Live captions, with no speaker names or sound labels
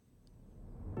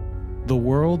The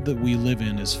world that we live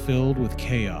in is filled with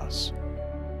chaos.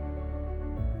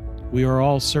 We are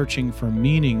all searching for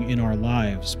meaning in our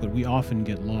lives, but we often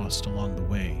get lost along the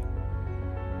way.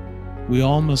 We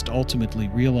all must ultimately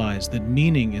realize that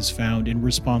meaning is found in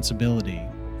responsibility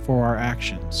for our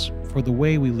actions, for the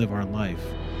way we live our life,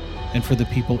 and for the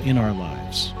people in our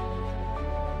lives.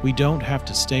 We don't have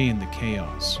to stay in the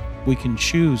chaos. We can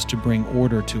choose to bring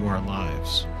order to our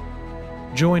lives.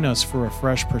 Join us for a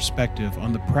fresh perspective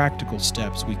on the practical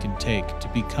steps we can take to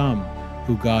become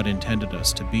who God intended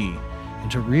us to be and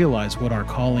to realize what our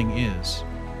calling is.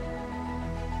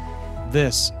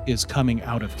 This is Coming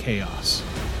Out of Chaos.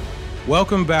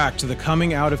 Welcome back to the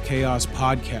Coming Out of Chaos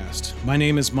podcast. My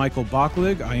name is Michael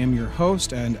Bocklig. I am your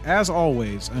host, and as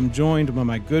always, I'm joined by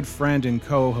my good friend and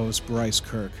co-host, Bryce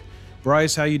Kirk.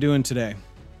 Bryce, how you doing today?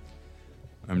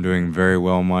 I'm doing very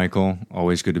well, Michael.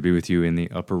 Always good to be with you in the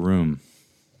upper room.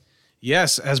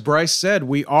 Yes, as Bryce said,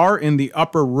 we are in the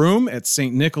upper room at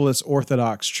St. Nicholas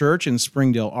Orthodox Church in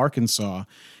Springdale, Arkansas.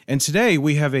 And today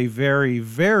we have a very,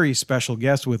 very special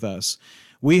guest with us.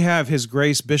 We have His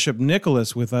Grace Bishop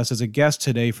Nicholas with us as a guest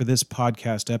today for this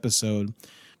podcast episode.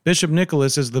 Bishop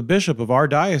Nicholas is the bishop of our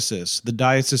diocese, the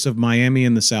Diocese of Miami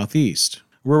in the Southeast.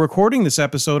 We're recording this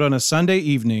episode on a Sunday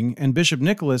evening, and Bishop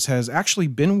Nicholas has actually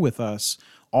been with us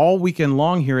all weekend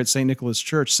long here at St. Nicholas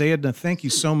Church. Sayedna, thank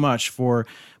you so much for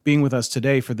being with us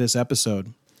today for this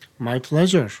episode. My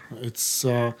pleasure. It's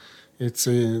a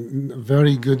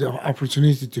very good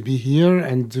opportunity to be here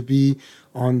and to be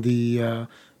on the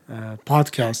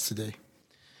podcast today.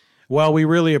 Well, we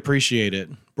really appreciate it.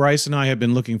 Bryce and I have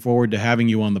been looking forward to having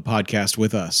you on the podcast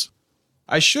with us.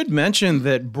 I should mention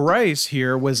that Bryce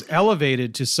here was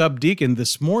elevated to subdeacon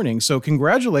this morning, so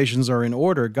congratulations are in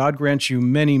order. God grant you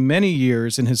many, many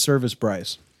years in his service,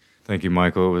 Bryce. Thank you,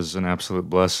 Michael. It was an absolute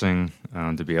blessing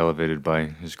to be elevated by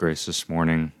His Grace this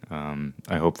morning.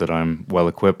 I hope that I'm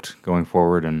well-equipped going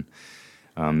forward, and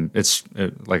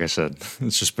like I said,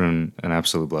 it's just been an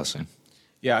absolute blessing.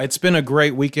 Yeah, it's been a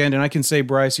great weekend, and I can say,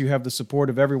 Bryce, you have the support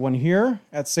of everyone here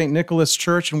at St. Nicholas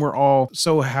Church, and we're all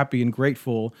so happy and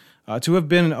grateful to have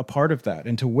been a part of that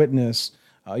and to witness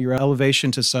your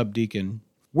elevation to subdeacon.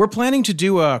 We're planning to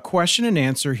do a question and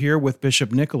answer here with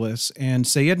Bishop Nicholas, and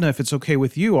Sayedna, if it's okay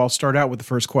with you, I'll start out with the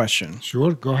first question.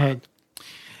 Sure, go ahead.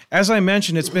 As I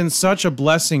mentioned, it's been such a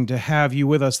blessing to have you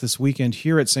with us this weekend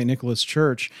here at St. Nicholas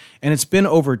Church, and it's been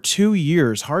over 2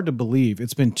 years, hard to believe.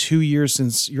 It's been 2 years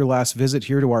since your last visit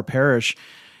here to our parish,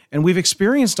 and we've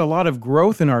experienced a lot of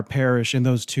growth in our parish in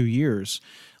those 2 years.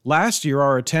 Last year,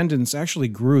 our attendance actually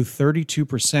grew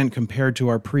 32% compared to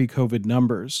our pre-COVID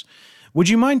numbers. Would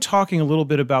you mind talking a little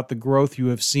bit about the growth you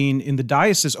have seen in the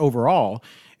diocese overall,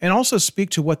 and also speak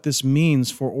to what this means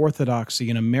for Orthodoxy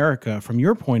in America from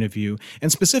your point of view,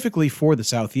 and specifically for the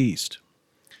Southeast?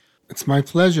 It's my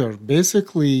pleasure.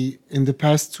 Basically, in the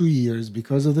past 2 years,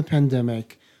 because of the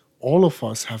pandemic, all of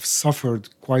us have suffered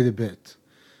quite a bit.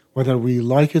 Whether we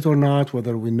like it or not,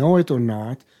 whether we know it or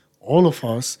not, all of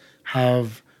us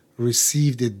have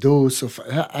received a dose of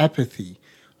apathy,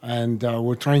 and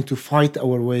we're trying to fight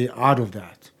our way out of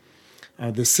that.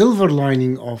 The silver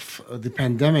lining of the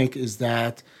pandemic is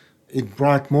that it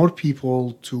brought more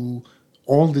people to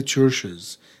all the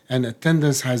churches, and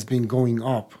attendance has been going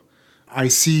up. I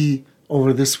see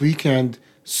over this weekend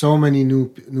so many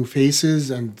new faces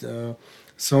and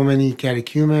so many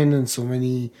catechumen and so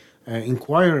many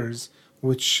inquirers,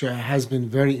 which has been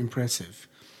very impressive.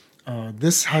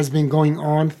 This has been going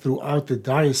on throughout the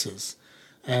diocese,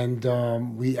 and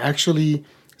we actually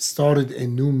started a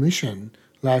new mission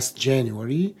last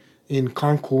January in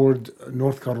Concord,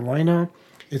 North Carolina.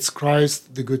 It's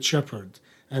Christ the Good Shepherd,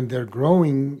 and they're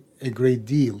growing a great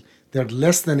deal. They're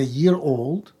less than a year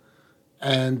old,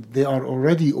 and they are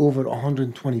already over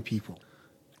 120 people.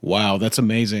 Wow, that's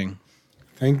amazing.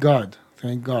 Thank God.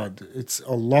 Thank God. It's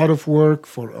a lot of work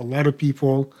for a lot of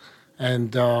people,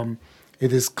 and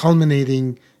it is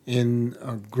culminating in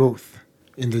growth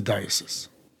in the diocese.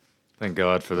 Thank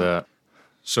God for that.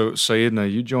 So,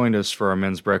 Sayedna, you joined us for our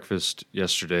men's breakfast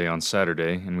yesterday on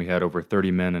Saturday, and we had over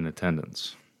 30 men in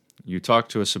attendance. You talked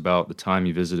to us about the time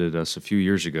you visited us a few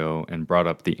years ago and brought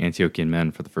up the Antiochian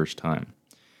men for the first time.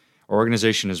 Our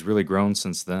organization has really grown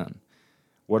since then.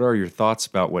 What are your thoughts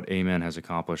about what Amen has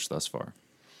accomplished thus far?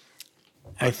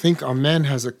 I think Amen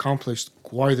has accomplished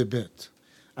quite a bit.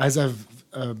 As I've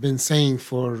been saying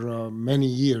for many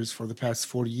years, for the past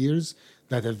 4 years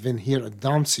that I've been here at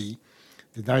DOMC,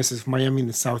 the Diocese of Miami in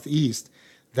the Southeast,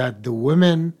 that the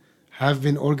women have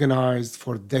been organized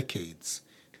for decades.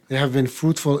 They have been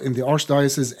fruitful in the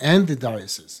archdiocese and the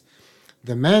diocese.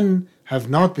 The men have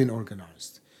not been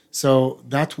organized. So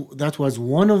that was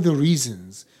one of the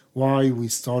reasons why we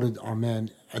started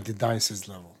Amen at the diocese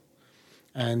level.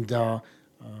 And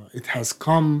it has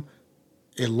come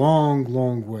a long,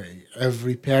 long way.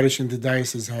 Every parish in the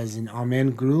diocese has an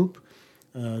Amen group.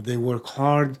 They work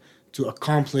hard to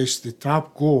accomplish the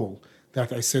top goal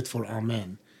that I set for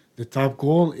Amen. The top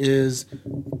goal is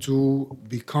to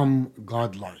become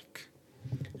godlike.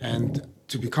 And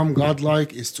to become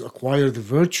godlike is to acquire the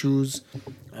virtues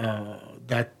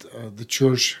that the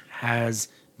church has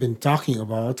been talking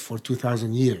about for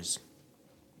 2,000 years.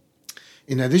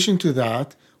 In addition to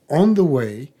that, on the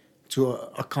way to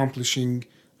accomplishing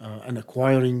and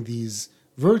acquiring these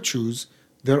virtues,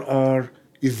 there are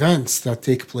events that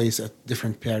take place at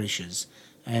different parishes.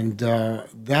 And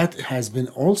that has been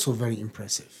also very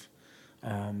impressive.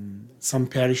 Some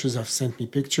parishes have sent me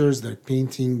pictures. They're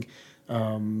painting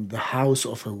the house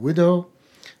of a widow.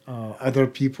 Other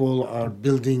people are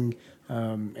building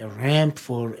a ramp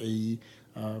for a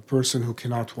person who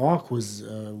cannot walk, who is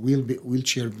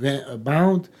wheelchair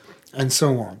bound, and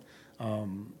so on.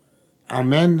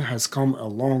 Amen has come a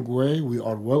long way. We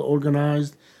are well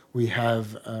organized. We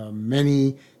have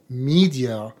many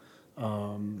media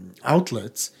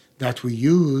outlets that we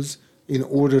use in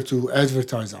order to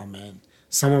advertise Amen.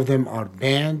 Some of them are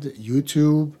banned,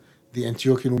 YouTube, the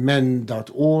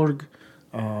AntiochianMen.org,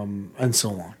 and so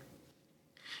on.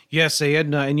 Yes,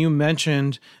 Sayedna, and you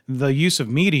mentioned the use of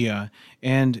media,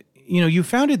 and you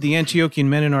founded the Antiochian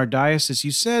Men in our diocese.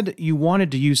 You said you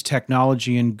wanted to use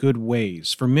technology in good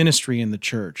ways for ministry in the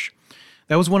church.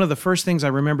 That was one of the first things I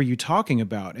remember you talking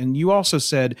about. And you also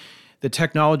said that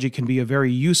technology can be a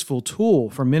very useful tool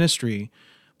for ministry,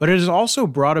 but it has also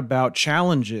brought about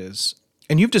challenges.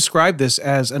 And you've described this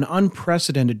as an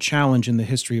unprecedented challenge in the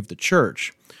history of the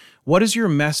church. What is your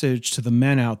message to the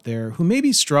men out there who may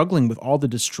be struggling with all the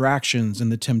distractions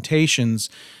and the temptations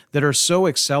that are so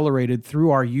accelerated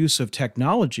through our use of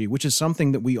technology, which is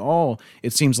something that we all,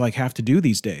 it seems like, have to do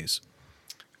these days?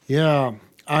 Yeah,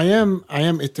 I am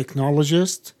a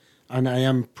technologist and I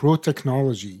am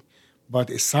pro-technology, but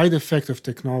a side effect of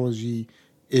technology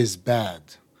is bad.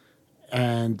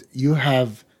 And you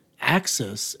have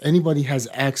access, anybody has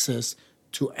access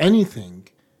to anything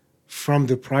from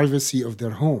the privacy of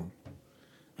their home.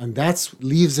 And that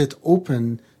leaves it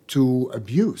open to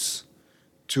abuse.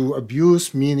 To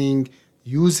abuse meaning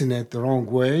using it the wrong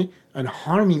way and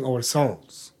harming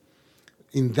ourselves.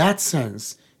 In that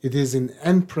sense, it is an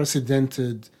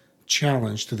unprecedented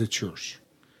challenge to the church.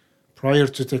 Prior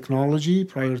to technology,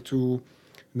 prior to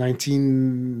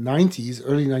 1990s,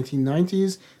 early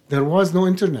 1990s, there was no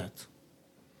internet.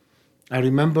 I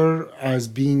remember as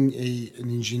being an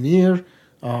engineer,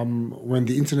 when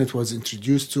the internet was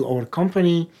introduced to our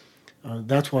company,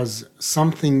 that was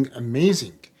something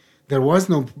amazing. There was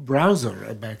no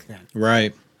browser back then.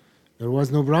 Right. There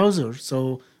was no browser,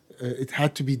 so it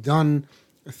had to be done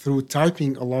through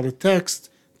typing a lot of text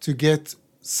to get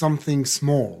something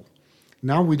small.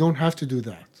 Now we don't have to do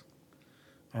that.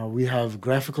 We have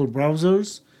graphical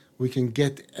browsers. We can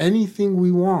get anything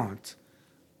we want.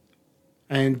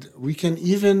 And we can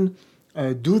even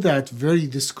do that very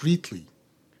discreetly.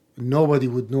 Nobody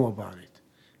would know about it.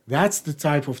 That's the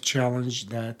type of challenge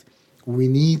that we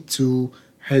need to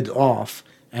head off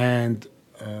and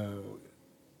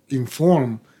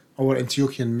inform our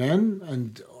Antiochian men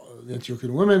and the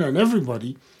Antiochian women and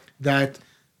everybody that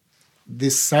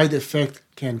this side effect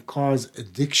can cause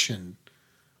addiction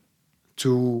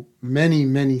to many,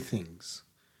 many things.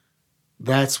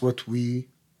 That's what we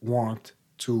want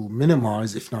to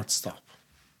minimize, if not stop.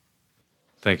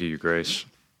 Thank you, Your Grace.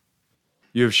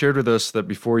 You have shared with us that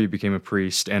before you became a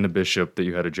priest and a bishop that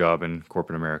you had a job in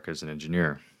corporate America as an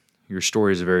engineer. Your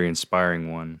story is a very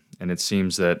inspiring one, and it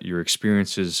seems that your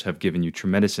experiences have given you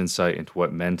tremendous insight into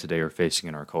what men today are facing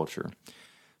in our culture.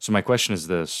 So my question is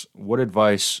this: what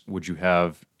advice would you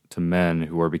have to men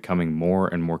who are becoming more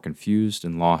and more confused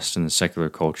and lost in the secular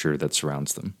culture that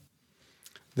surrounds them?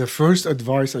 The first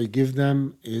advice I give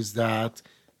them is that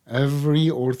every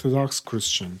Orthodox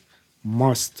Christian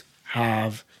must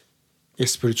have a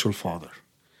spiritual father.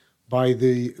 By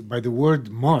the word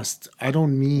must, I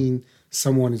don't mean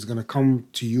someone is going to come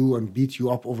to you and beat you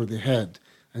up over the head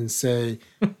and say,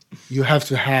 you have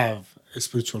to have a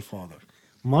spiritual father.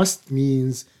 Must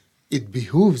means it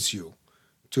behooves you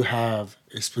to have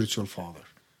a spiritual father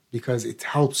because it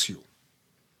helps you.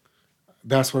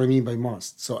 That's what I mean by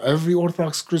must. So every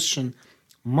Orthodox Christian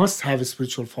must have a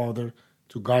spiritual father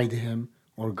to guide him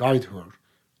or guide her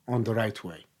on the right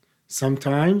way.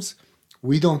 Sometimes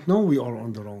we don't know we are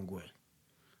on the wrong way.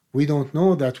 We don't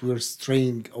know that we're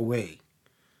straying away.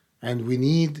 And we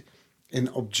need an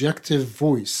objective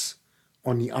voice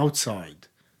on the outside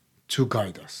to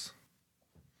guide us.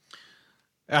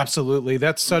 Absolutely.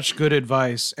 That's such good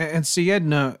advice. And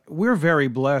Sayedna, we're very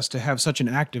blessed to have such an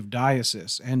active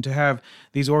diocese and to have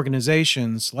these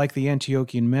organizations like the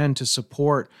Antiochian Men to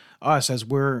support us as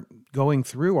we're going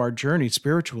through our journey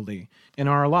spiritually in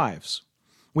our lives.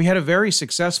 We had a very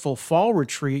successful fall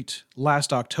retreat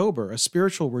last October, a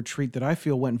spiritual retreat that I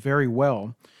feel went very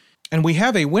well. And we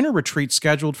have a winter retreat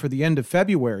scheduled for the end of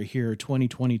February here,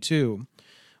 2022.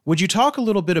 Would you talk a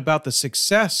little bit about the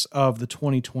success of the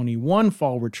 2021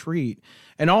 fall retreat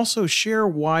and also share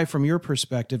why, from your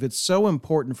perspective, it's so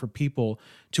important for people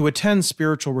to attend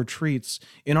spiritual retreats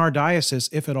in our diocese,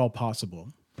 if at all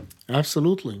possible?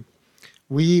 Absolutely.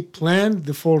 We planned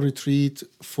the fall retreat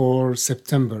for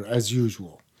September as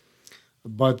usual,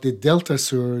 but the Delta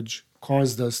surge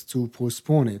caused us to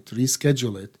postpone it,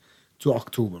 reschedule it to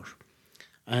October.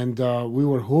 And we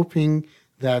were hoping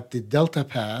that the Delta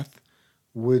path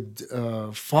would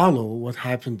follow what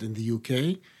happened in the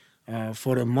UK.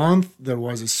 For a month, there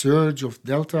was a surge of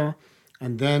Delta,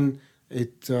 and then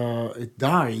it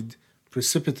died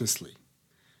precipitously.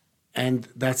 And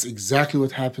that's exactly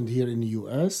what happened here in the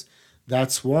US.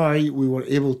 That's why we were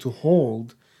able to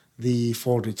hold the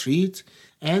fall retreat,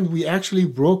 and we actually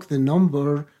broke the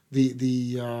number,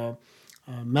 the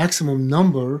maximum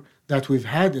number that we've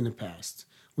had in the past.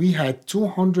 We had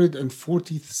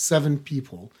 247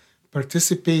 people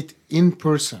participate in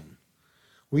person.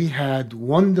 We had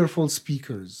wonderful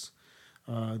speakers.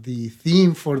 The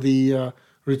theme for the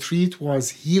retreat was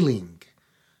healing,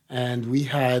 and we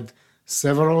had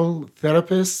several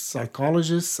therapists,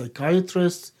 psychologists,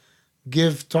 psychiatrists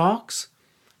give talks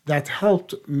that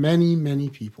helped many, many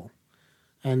people.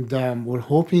 And we're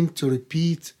hoping to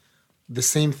repeat the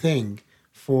same thing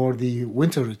for the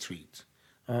winter retreat.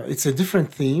 It's a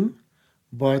different theme,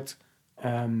 but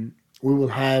we will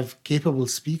have capable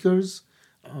speakers.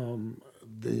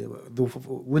 The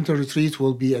winter retreat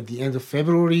will be at the end of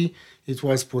February. It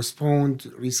was postponed,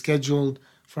 rescheduled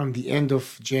from the end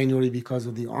of January because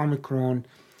of the Omicron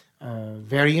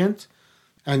variant.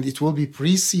 And it will be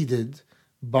preceded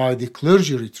by the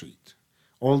clergy retreat.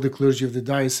 All the clergy of the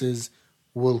diocese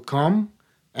will come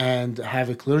and have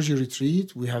a clergy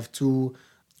retreat. We have two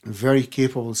very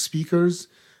capable speakers.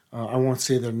 I won't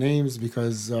say their names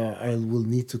because I will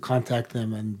need to contact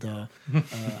them and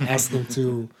ask them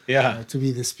to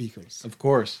be the speakers. Of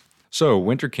course. So,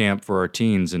 winter camp for our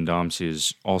teens in Domsey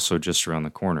is also just around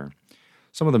the corner.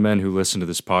 Some of the men who listen to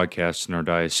this podcast in our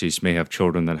diocese may have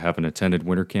children that haven't attended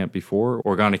winter camp before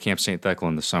or gone to Camp St. Thecla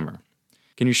in the summer.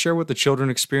 Can you share what the children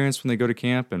experience when they go to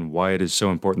camp and why it is so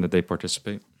important that they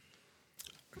participate?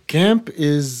 Camp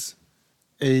is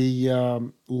a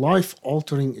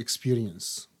life-altering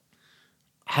experience.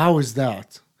 How is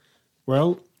that?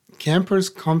 Well, campers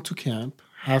come to camp,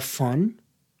 have fun,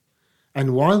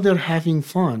 and while they're having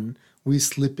fun, we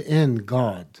slip in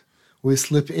God. We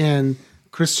slip in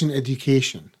Christian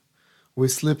education. We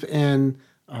slip in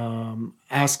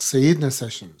Ask Sayedna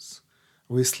sessions.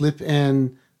 We slip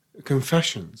in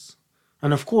confessions.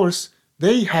 And of course,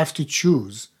 they have to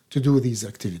choose to do these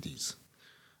activities.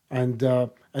 And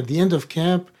at the end of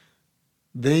camp,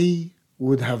 they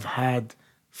would have had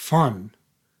fun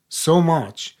so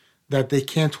much that they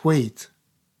can't wait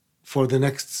for the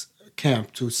next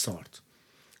camp to start.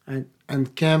 And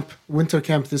winter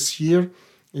camp this year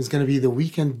is going to be the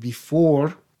weekend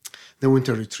before the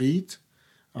winter retreat.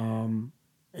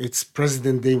 It's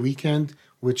President Day weekend,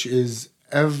 which is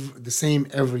the same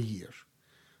every year.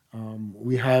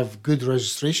 We have good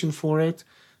registration for it,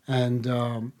 and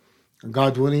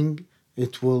God willing,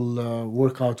 it will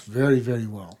work out very, very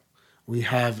well. We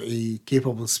have a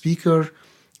capable speaker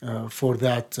for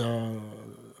that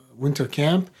winter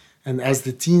camp, and as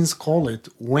the teens call it,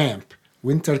 WAMP,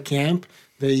 winter camp.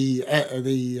 They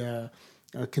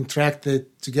contract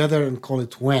it together and call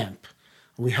it WAMP.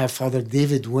 We have Father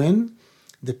David Wynn,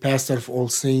 the pastor of All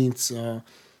Saints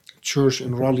Church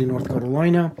in Raleigh, North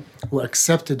Carolina, who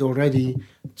accepted already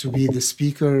to be the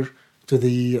speaker to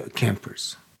the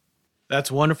campers.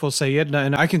 That's wonderful, Sayedna.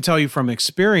 And I can tell you from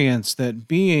experience that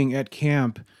being at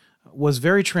camp was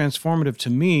very transformative to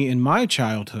me in my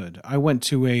childhood. I went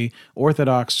to a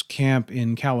Orthodox camp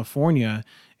in California,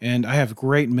 and I have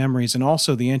great memories, and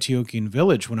also the Antiochian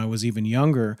Village when I was even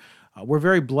younger. We're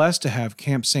very blessed to have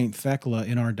Camp St. Thecla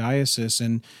in our diocese,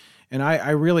 and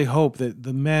I really hope that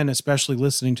the men, especially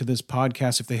listening to this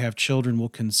podcast, if they have children, will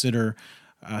consider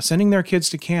sending their kids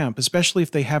to camp, especially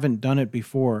if they haven't done it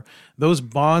before. Those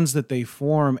bonds that they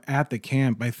form at the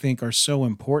camp, I think, are so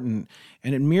important.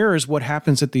 And it mirrors what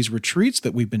happens at these retreats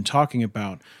that we've been talking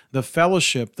about. The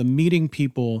fellowship, the meeting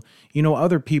people,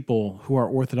 other people who are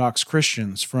Orthodox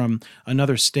Christians from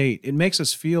another state. It makes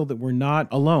us feel that we're not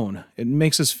alone. It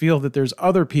makes us feel that there's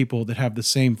other people that have the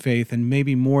same faith and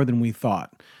maybe more than we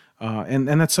thought. And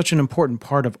that's such an important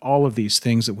part of all of these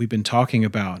things that we've been talking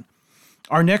about.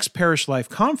 Our next Parish Life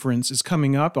Conference is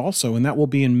coming up also, and that will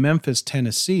be in Memphis,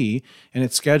 Tennessee, and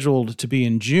it's scheduled to be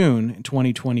in June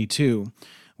 2022.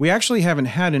 We actually haven't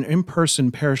had an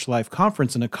in-person Parish Life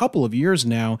Conference in a couple of years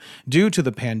now due to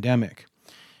the pandemic.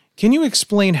 Can you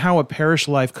explain how a Parish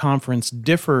Life Conference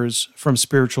differs from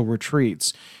spiritual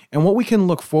retreats and what we can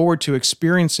look forward to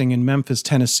experiencing in Memphis,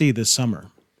 Tennessee this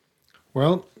summer?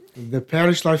 Well, the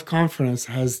Parish Life Conference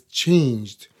has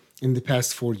changed in the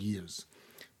past 4 years.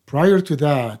 Prior to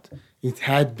that, it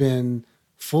had been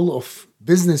full of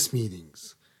business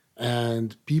meetings,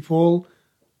 and people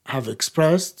have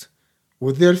expressed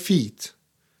with their feet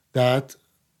that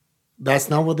that's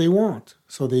not what they want.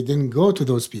 So they didn't go to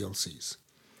those PLCs.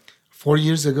 4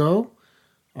 years ago,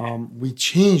 we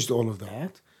changed all of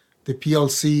that. The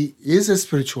PLC is a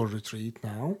spiritual retreat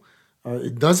now.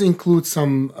 It does include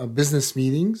some business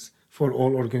meetings for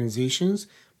all organizations,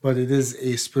 but it is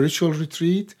a spiritual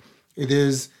retreat. It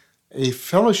is a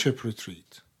fellowship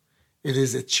retreat. It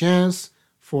is a chance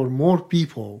for more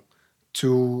people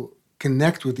to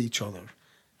connect with each other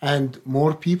and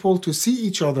more people to see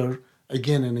each other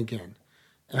again and again.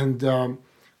 And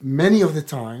many of the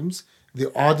times,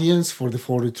 the audience for the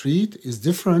fall retreat is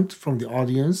different from the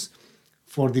audience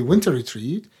for the winter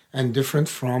retreat and different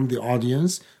from the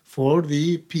audience for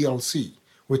the PLC,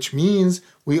 which means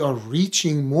we are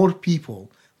reaching more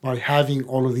people by having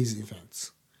all of these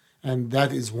events. And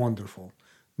that is wonderful.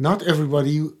 Not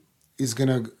everybody is going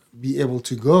to be able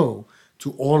to go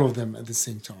to all of them at the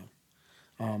same time.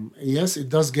 Yes, it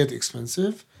does get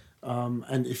expensive.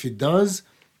 And if it does,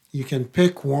 you can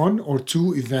pick 1 or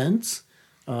 2 events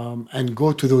and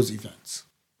go to those events.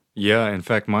 Yeah, in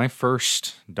fact, my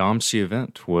first DOMC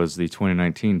event was the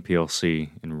 2019 PLC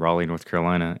in Raleigh, North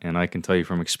Carolina, and I can tell you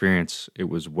from experience, it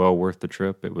was well worth the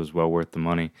trip. It was well worth the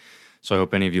money. So I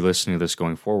hope any of you listening to this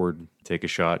going forward take a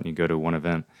shot and you go to one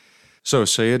event. So,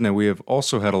 Sayedna, we have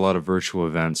also had a lot of virtual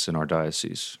events in our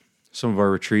diocese. Some of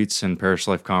our retreats and Parish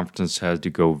Life Conferences had to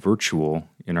go virtual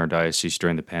in our diocese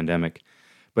during the pandemic,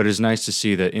 but it is nice to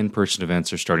see that in-person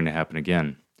events are starting to happen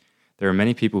again. There are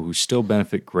many people who still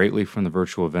benefit greatly from the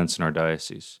virtual events in our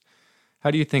diocese.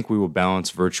 How do you think we will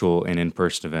balance virtual and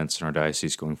in-person events in our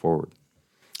diocese going forward?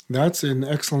 That's an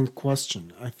excellent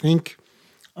question. I think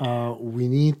we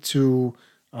need to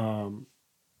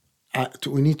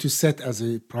set as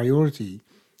a priority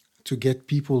to get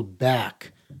people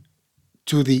back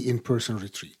to the in-person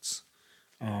retreats.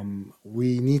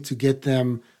 We need to get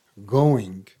them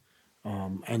going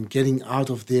and getting out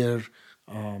of their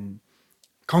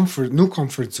new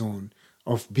comfort zone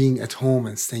of being at home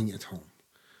and staying at home.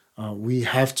 We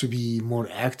have to be more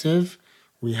active.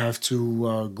 We have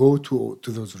to go to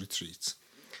those retreats.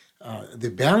 The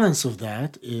balance of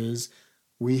that is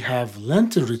we have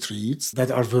Lenten retreats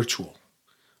that are virtual.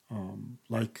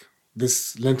 Like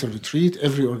this Lenten retreat,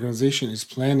 every organization is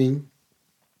planning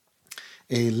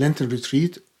a Lenten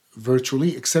retreat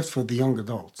virtually, except for the young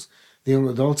adults. The young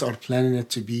adults are planning it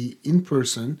to be in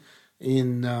person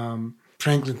in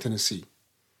Franklin, Tennessee.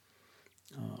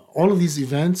 All of these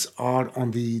events are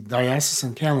on the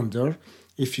diocesan calendar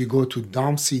if you go to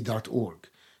domse.org,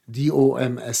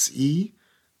 DOMSE.org,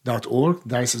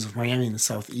 Diocese of Miami in the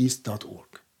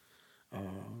Southeast.org.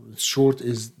 Short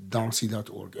is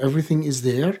domse.org. Everything is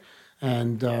there,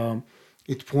 and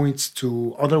it points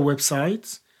to other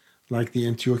websites like the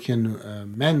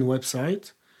Antiochian Men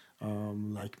website,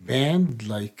 like Band,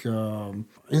 like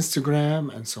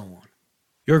Instagram, and so on.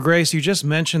 Your Grace, you just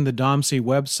mentioned the DOMSE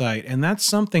website, and that's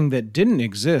something that didn't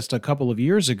exist a couple of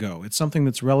years ago. It's something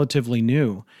that's relatively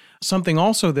new. Something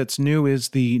also that's new is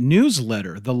the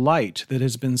newsletter, The Light, that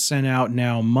has been sent out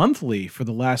now monthly for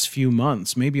the last few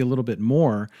months, maybe a little bit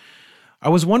more. I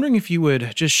was wondering if you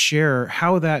would just share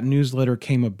how that newsletter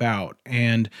came about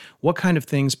and what kind of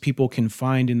things people can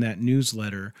find in that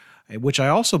newsletter, which I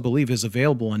also believe is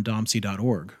available on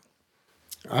domse.org.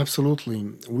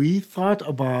 Absolutely. We thought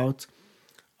about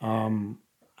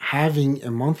having a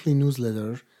monthly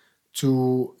newsletter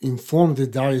to inform the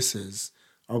diocese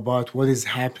about what is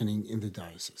happening in the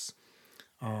diocese.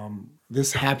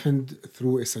 This happened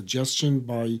through a suggestion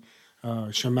by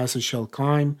Shemasa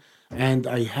Shelkaim, and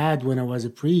I had, when I was a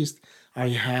priest, I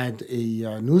had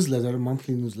a newsletter, a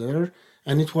monthly newsletter,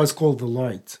 and it was called The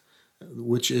Light,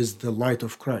 which is the light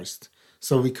of Christ.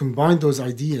 So we combined those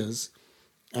ideas,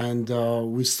 and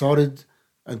we started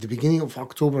at the beginning of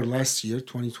October last year,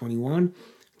 2021,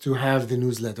 to have the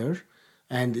newsletter,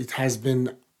 and it has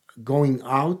been going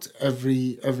out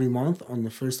every month on the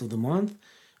first of the month.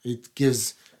 It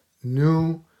gives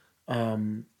new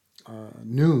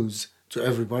news to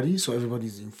everybody, so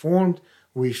everybody's informed.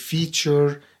 We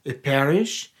feature a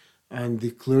parish and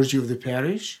the clergy of the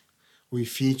parish. We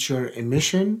feature a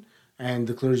mission and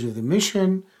the clergy of the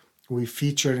mission. We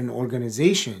feature an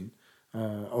organization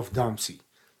of Dhamsi.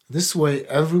 This way,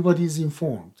 everybody is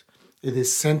informed. It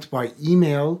is sent by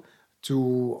email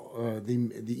to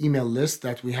the email list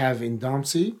that we have in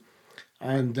Dhamsi,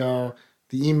 and the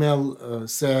email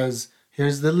says,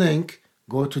 here's the link,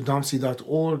 go to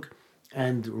dhamsi.org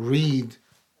and read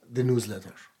the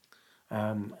newsletter.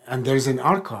 And there's an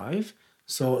archive,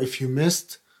 so if you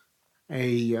missed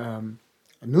a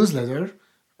newsletter,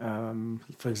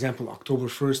 for example, October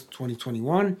 1st,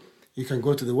 2021, you can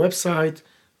go to the website,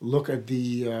 look at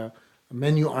the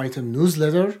menu item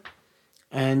newsletter,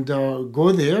 and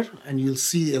go there, and you'll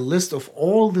see a list of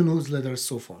all the newsletters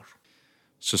so far.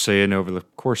 So, Sayed, over the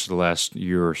course of the last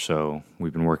year or so,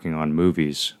 we've been working on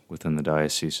movies within the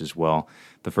diocese as well.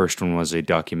 The first one was a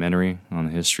documentary on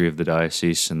the history of the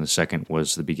diocese, and the second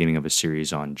was the beginning of a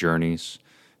series on journeys,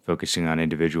 focusing on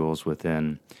individuals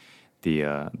within the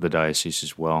diocese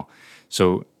as well.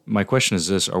 So, my question is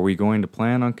this: are we going to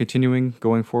plan on continuing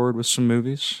going forward with some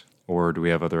movies, or do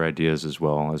we have other ideas as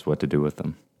well as what to do with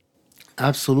them?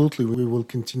 Absolutely, we will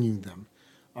continue them.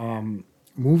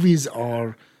 Movies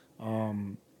are a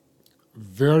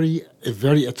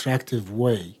very attractive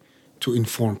way to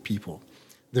inform people.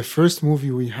 The first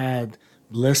movie we had,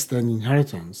 Blessed and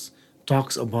Inheritance,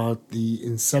 talks about the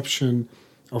inception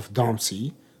of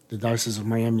Dhamsi, the Diocese of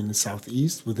Miami in the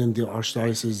southeast, within the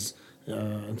Archdiocese,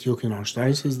 Antiochian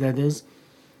Archdiocese, that is.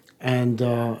 And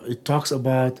it talks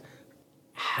about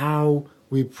how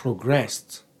we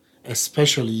progressed,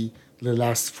 especially the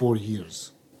last 4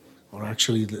 years, or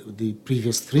actually the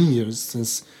previous 3 years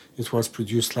since it was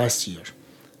produced last year,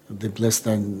 the Blessed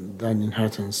and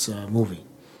Inheritance movie.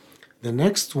 The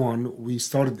next one, we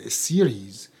started a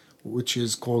series which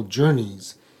is called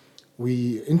Journeys.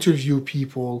 We interview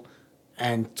people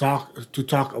and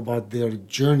talk about their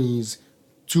journeys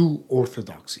to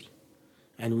Orthodoxy.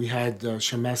 And we had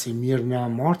Shamasi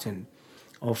Mirna Martin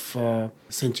of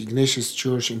St. Ignatius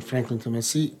Church in Franklin,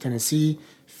 Tennessee,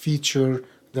 feature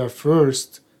the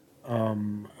first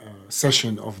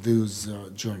session of those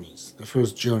journeys, the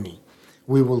first journey.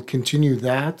 We will continue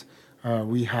that.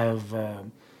 We have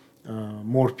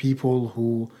more people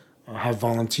who have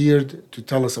volunteered to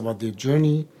tell us about their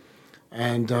journey,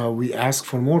 and we ask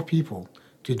for more people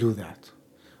to do that.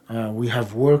 We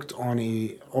have worked on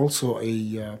also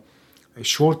a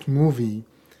short movie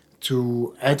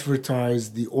to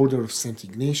advertise the Order of St.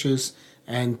 Ignatius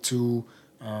and to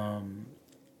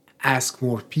ask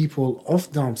more people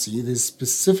of Dhamsi, it is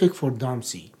specific for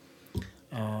Dhamsi,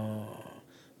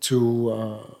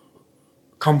 to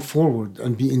come forward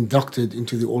and be inducted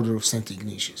into the Order of St.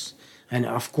 Ignatius. And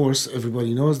of course,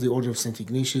 everybody knows the Order of St.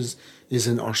 Ignatius is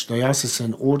an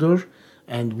archdiocesan order,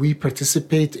 and we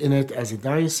participate in it as a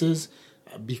diocese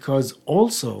because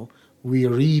also we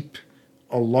reap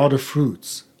a lot of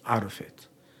fruits out of it.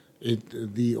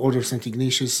 The Order of St.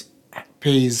 Ignatius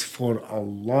pays for a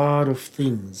lot of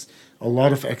things, a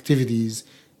lot of activities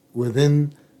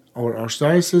within our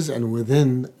archdiocese and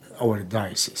within our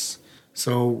diocese.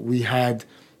 So we had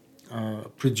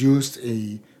produced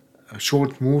a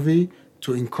short movie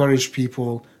to encourage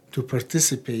people to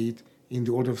participate in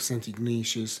the Order of St.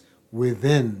 Ignatius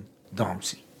within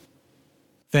Dhamsi.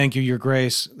 Thank you, Your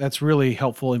Grace. That's really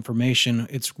helpful information.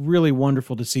 It's really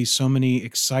wonderful to see so many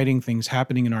exciting things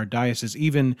happening in our diocese,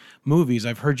 even movies.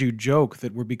 I've heard you joke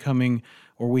that we're becoming,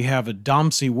 or we have a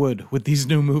Dhamsi Wood with these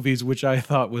new movies, which I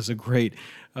thought was a great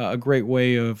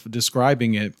way of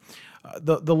describing it.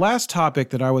 The last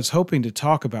topic that I was hoping to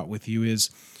talk about with you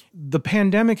is the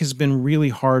pandemic has been really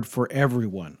hard for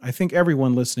everyone. I think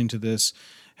everyone listening to this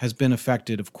has been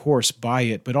affected, of course, by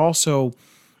it, but also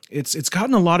it's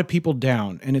gotten a lot of people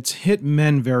down, and it's hit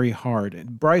men very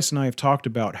hard. Bryce and I have talked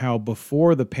about how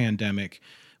before the pandemic,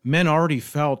 men already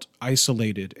felt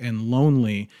isolated and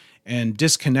lonely and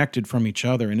disconnected from each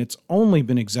other, and it's only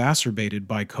been exacerbated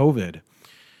by COVID.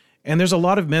 And there's a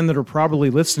lot of men that are probably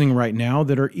listening right now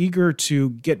that are eager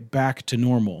to get back to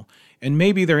normal. And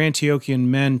maybe their Antiochian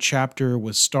Men chapter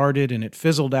was started and it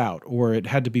fizzled out, or it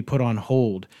had to be put on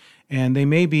hold. And they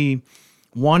may be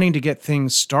wanting to get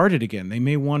things started again. They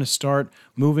may want to start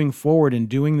moving forward and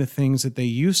doing the things that they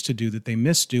used to do that they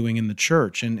miss doing in the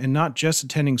church, and not just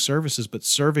attending services, but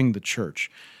serving the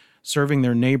church, serving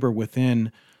their neighbor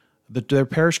within their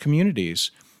parish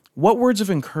communities. What words of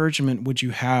encouragement would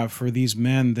you have for these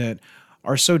men that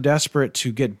are so desperate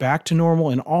to get back to normal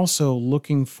and also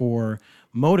looking for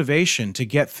motivation to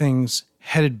get things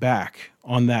headed back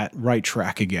on that right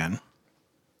track again?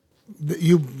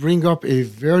 You bring up a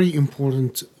very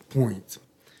important point.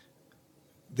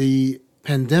 The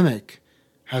pandemic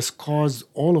has caused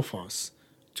all of us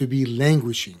to be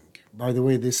languishing. By the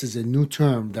way, this is a new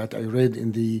term that I read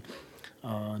in the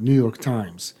New York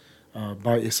Times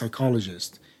by a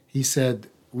psychologist. He said,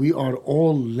 we are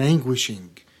all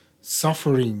languishing,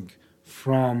 suffering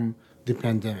from the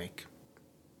pandemic.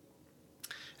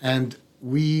 And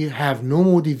we have no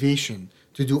motivation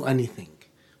to do anything.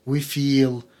 We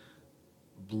feel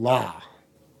blah,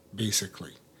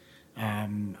 basically.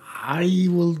 I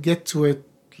will get to it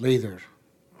later.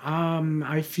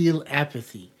 I feel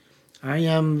apathy. I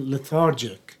am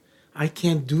lethargic. I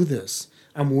can't do this.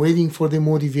 I'm waiting for the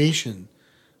motivation.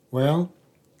 Well,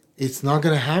 it's not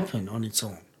going to happen on its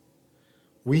own.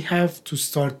 We have to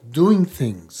start doing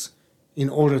things in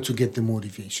order to get the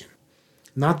motivation,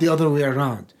 not the other way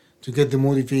around, to get the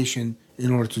motivation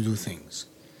in order to do things.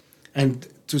 And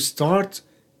to start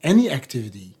any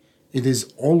activity, it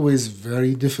is always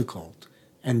very difficult,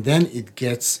 and then it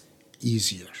gets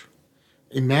easier.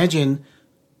 Imagine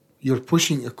you're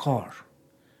pushing a car.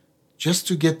 Just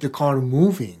to get the car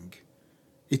moving,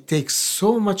 it takes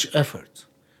so much effort.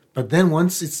 But then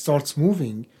once it starts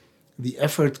moving, the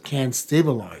effort can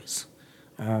stabilize.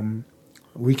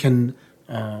 We can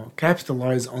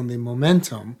capitalize on the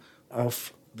momentum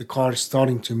of the car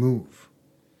starting to move.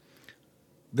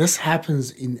 This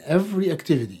happens in every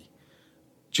activity.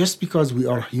 Just because we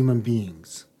are human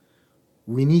beings,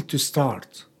 we need to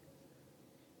start.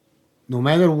 No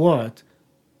matter what,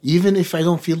 even if I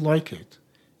don't feel like it,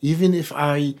 even if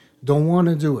I don't want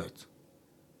to do it,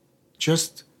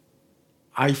 just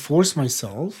I force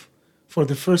myself for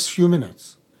the first few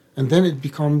minutes, and then it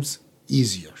becomes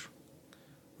easier.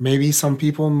 Maybe some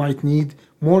people might need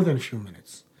more than a few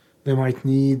minutes. They might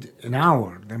need an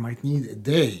hour. They might need a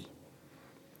day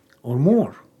or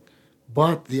more.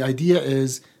 But the idea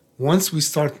is, once we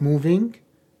start moving,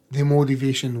 the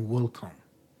motivation will come.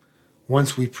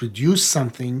 Once we produce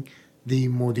something, the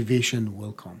motivation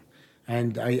will come.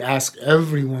 And I ask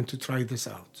everyone to try this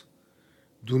out.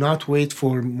 Do not wait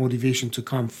for motivation to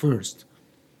come first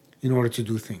in order to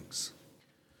do things.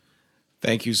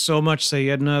 Thank you so much,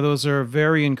 Sayyidna. Those are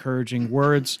very encouraging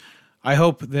words. I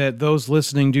hope that those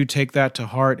listening do take that to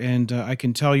heart, and I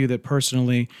can tell you that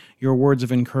personally, your words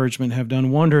of encouragement have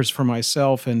done wonders for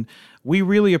myself, and we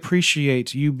really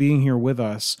appreciate you being here with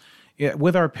us,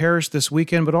 with our parish this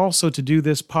weekend, but also to do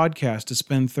this podcast, to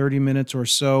spend 30 minutes or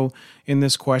so in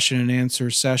this question and answer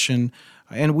session.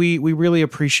 And we really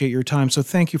appreciate your time. So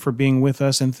thank you for being with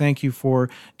us, and thank you for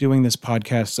doing this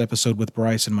podcast episode with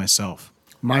Bryce and myself.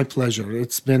 My pleasure.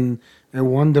 It's been a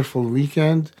wonderful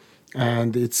weekend,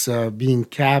 and it's being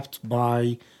capped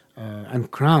by and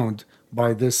crowned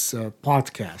by this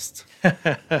podcast.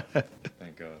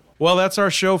 Thank God. Well, that's our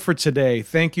show for today.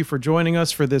 Thank you for joining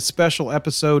us for this special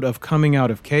episode of Coming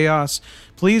Out of Chaos.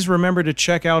 Please remember to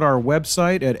check out our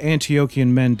website at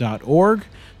antiochianmen.org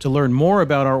to learn more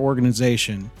about our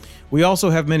organization. We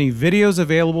also have many videos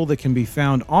available that can be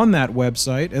found on that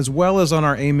website, as well as on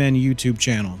our Amen YouTube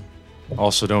channel.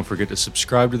 Also, don't forget to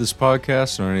subscribe to this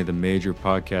podcast on any of the major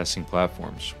podcasting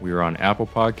platforms. We are on Apple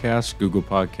Podcasts, Google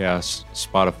Podcasts,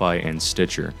 Spotify, and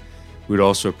Stitcher. We would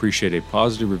also appreciate a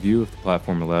positive review if the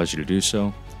platform allows you to do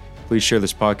so. Please share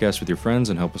this podcast with your friends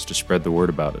and help us to spread the word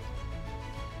about it.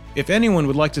 If anyone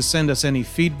would like to send us any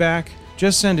feedback,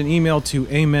 just send an email to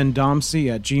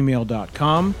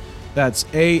amendomse@gmail.com. That's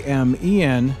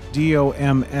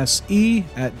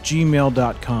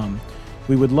amendomse@gmail.com.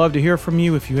 We would love to hear from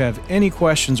you if you have any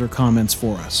questions or comments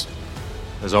for us.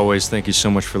 As always, thank you so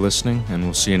much for listening, and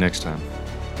we'll see you next time.